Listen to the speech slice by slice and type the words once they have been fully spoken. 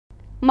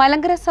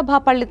മലങ്കര സഭാ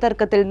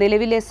പള്ളിത്തർക്കത്തിൽ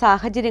നിലവിലെ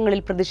സാഹചര്യങ്ങളിൽ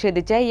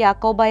പ്രതിഷേധിച്ച്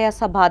യാക്കോബായ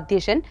സഭാ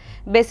അധ്യക്ഷൻ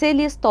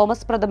ബസേലിയസ്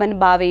തോമസ് പ്രഥമൻ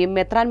ബാവയും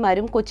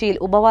മെത്രാൻമാരും കൊച്ചിയിൽ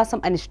ഉപവാസം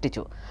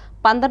അനുഷ്ഠിച്ചു.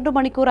 12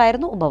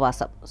 മണിക്കൂറായിരുന്നു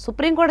ഉപവാസം.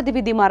 സുപ്രീംകോടതി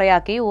വിധി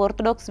മറയാക്കി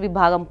ഓർത്തഡോക്സ്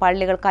വിഭാഗം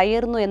പള്ളികൾ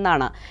കയ്യേറുന്നു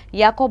എന്നാണ്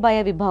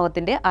യാക്കോബായ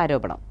വിഭാഗത്തിന്റെ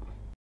ആരോപണം.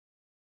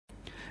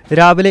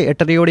 രാവിലെ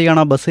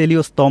 8:30യോടെയാണ്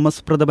ബസേലിയോസ്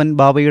തോമസ് പ്രഥമൻ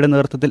ബാവയുടെ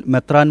നേതൃത്വത്തിൽ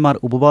മെത്രാൻമാർ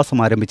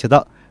ഉപവാസം ആരംഭിച്ചത്.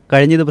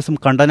 കഴിഞ്ഞ ദിവസം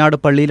കണ്ടനാട്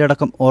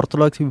പള്ളിയിലടക്കം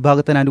ഓർത്തഡോക്സ്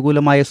വിഭാഗത്തിന്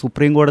അനുകൂലമായ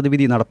സുപ്രീംകോടതി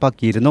വിധി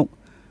നടപ്പാക്കിയിരുന്നു.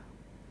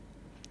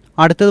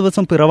 അടുത്ത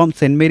ദിവസം പിറവം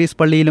സെന്റ് മേരീസ്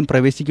പള്ളിയിലും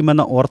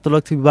പ്രവേശിക്കുമെന്ന്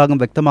ഓർത്തഡോക്സ് വിഭാഗം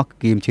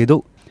വ്യക്തമാക്കുകയും ചെയ്തു.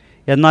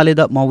 എന്നാൽ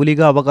ഇത്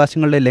മൗലിക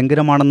അവകാശങ്ങളുടെ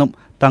ലംഘനമാണെന്നും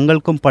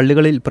തങ്ങൾക്കും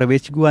പള്ളികളിൽ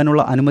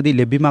പ്രവേശിക്കുവാനുള്ള അനുമതി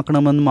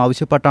ലഭ്യമാക്കണമെന്നും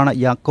ആവശ്യപ്പെട്ടാണ്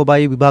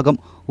യാക്കോബായ വിഭാഗം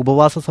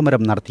ഉപവാസ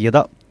സമരം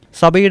നടത്തിയത്.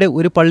 സഭയുടെ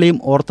ഒരു പള്ളിയും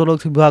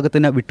ഓർത്തഡോക്സ്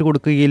വിഭാഗത്തിന്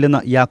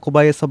വിട്ടുകൊടുക്കുകയില്ലെന്ന്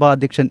യാക്കോബായ സഭാ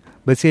അധ്യക്ഷൻ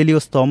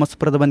ബസേലിയോസ് തോമസ്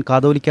പ്രഥമൻ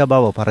കാതോലിക്ക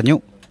ബാവ പറഞ്ഞു.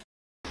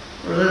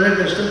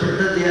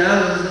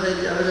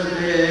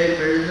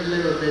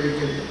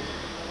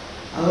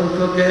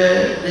 അവർക്കൊക്കെ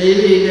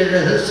ദൈവിക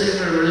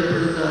രഹസ്യങ്ങൾ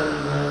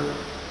വെളിപ്പെടുത്താനുണ്ടാകും.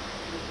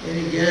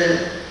 എനിക്ക്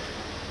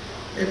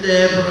എൻ്റെ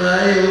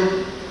പ്രായവും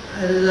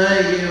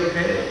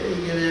അരുതായികയൊക്കെ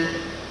ഇങ്ങനെ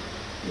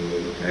ഈ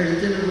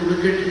കഴുത്തിന്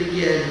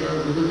കുടുക്കിട്ടിരിക്കുകയായിരുന്നു. അത്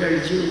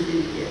കുടുക്കഴിച്ചു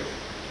വെച്ചിരിക്കുക.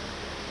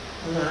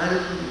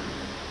 അതാരും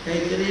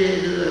കൈക്കറി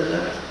ചെയ്തതല്ല,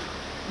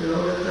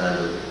 രോഗത്താൽ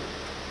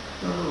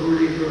നമ്മൾ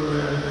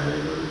കൂടിയിട്ടുള്ളതാണ്.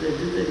 കാര്യങ്ങൾ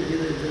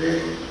തെറ്റിദ്ധരിക്കുന്ന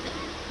ഇത്രയും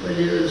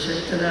വലിയൊരു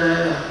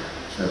ശക്തരായ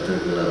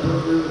ശത്രുക്കൾ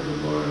അപ്പുറത്ത്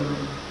നിൽക്കുമ്പോഴാണ്.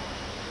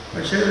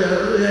 പക്ഷെ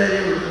വേറൊരു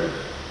കാര്യമുണ്ട്.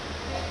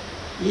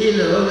 ഈ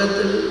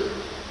ലോകത്തിൽ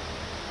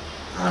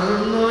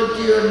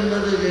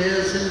 609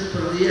 കേസിൽ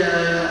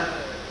പ്രതിയായ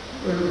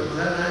ഒരു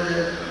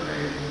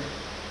പ്രധാനാചാര്യനുണ്ടായിരുന്നു.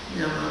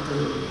 ഞാൻ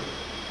മാത്രമേ ഉള്ളൂ.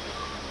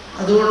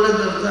 അതുകൊണ്ട്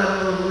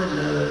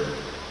നിർത്താനൊന്നുമില്ലാതെ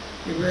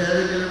ഇപ്പം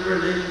ഏതെങ്കിലും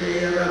പള്ളിയിൽ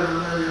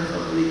കയറാമെന്നാൽ ഞാൻ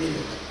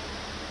സമ്മതിക്കില്ല.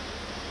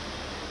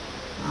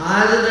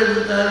 ആര്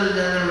തടുത്താലും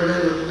ഞാൻ അവിടെ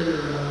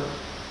മുൻപിലുണ്ടാകും.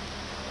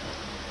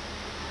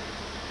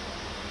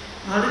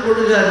 ആര്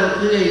കൊടുക്കാൻ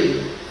ഒക്കുകയില്ല.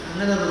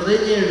 അങ്ങനെ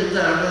പ്രതിജ്ഞ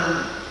എടുത്താണ്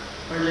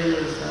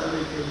പള്ളികൾ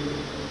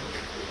സ്ഥാപിക്കുന്നത്.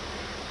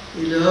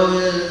 ഈ ലോക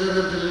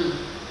ചരിത്രത്തിൽ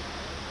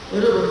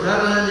ഒരു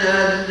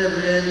പ്രധാനാചാര്യൻ്റെ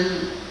പേരിൽ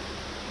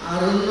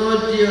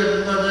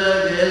 609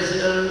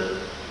 കേസുകൾ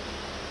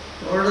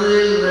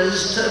കോടതിയിൽ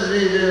രജിസ്റ്റർ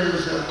ചെയ്ത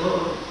ഒരു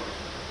സംഭവം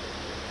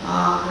ആ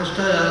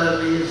കഷ്ടകാലം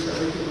ഈ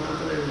സഭയ്ക്ക്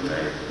മാത്രമേ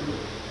ഉണ്ടായിട്ടുള്ളൂ.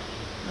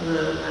 അത്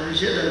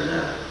മനുഷ്യരല്ല,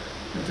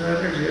 എത്ര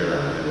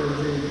കക്ഷികളാണ്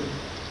കൊടുത്തത്.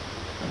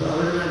 അപ്പോൾ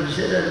അവർ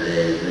മനുഷ്യരല്ലേ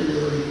എന്ന്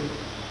ചോദിക്കും.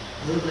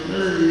 അത്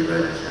നിങ്ങൾ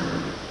തീരുമാനിച്ചാൽ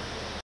മതി.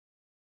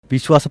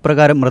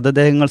 വിശ്വാസപ്രകാരം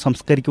മൃതദേഹങ്ങൾ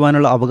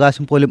സംസ്കരിക്കുവാനുള്ള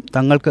അവകാശം പോലും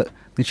തങ്ങൾക്ക്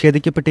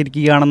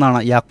നിഷേധിക്കപ്പെട്ടിരിക്കുകയാണെന്നാണ്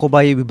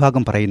യാക്കോബായ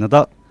വിഭാഗം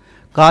പറയുന്നത്.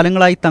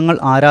 കാലങ്ങളായി തങ്ങൾ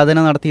ആരാധന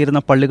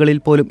നടത്തിയിരുന്ന പള്ളികളിൽ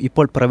പോലും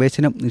ഇപ്പോൾ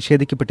പ്രവേശനം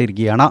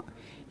നിഷേധിക്കപ്പെട്ടിരിക്കുകയാണ്.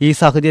 ഈ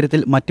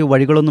സാഹചര്യത്തിൽ മറ്റു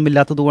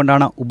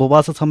വഴികളൊന്നുമില്ലാത്തതുകൊണ്ടാണ്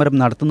ഉപവാസ സമരം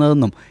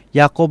നടത്തുന്നതെന്നും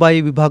യാക്കോബായ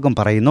വിഭാഗം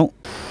പറയുന്നു.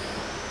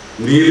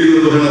 നീതി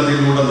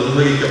നിർവഹണത്തിലൂടെ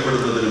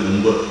നിർവഹിക്കപ്പെടുന്നതിന്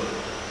മുമ്പ്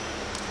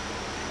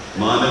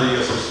മാനവിക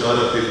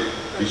സംസ്കാരത്തിൽ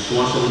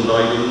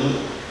വിശ്വാസമുണ്ടായിരുന്നു.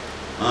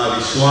 ആ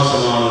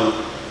വിശ്വാസമാണ്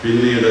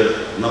പിന്നീട്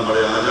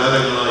നമ്മുടെ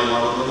ആചാരങ്ങളായി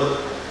മാറുന്നത്.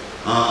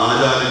 ആ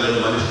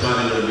ആചാരങ്ങളും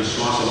അനുഷ്ഠാനങ്ങളും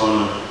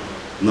വിശ്വാസമാണ്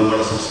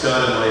നമ്മുടെ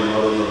സംസ്കാരമായി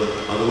മാറുന്നത്.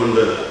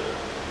 അതുകൊണ്ട്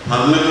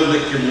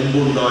ഭരണഘടനയ്ക്ക്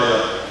മുമ്പുണ്ടായ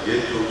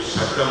ഏറ്റവും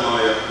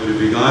ശക്തമായ ഒരു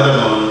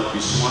വികാരമാണ്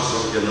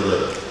വിശ്വാസം എന്നത്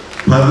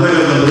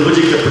ഭരണഘടന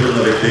നിർവചിക്കപ്പെടുന്ന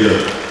വ്യക്തികൾ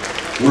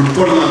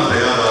ഉൾക്കൊള്ളാൻ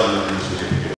തയ്യാറാകുന്നു.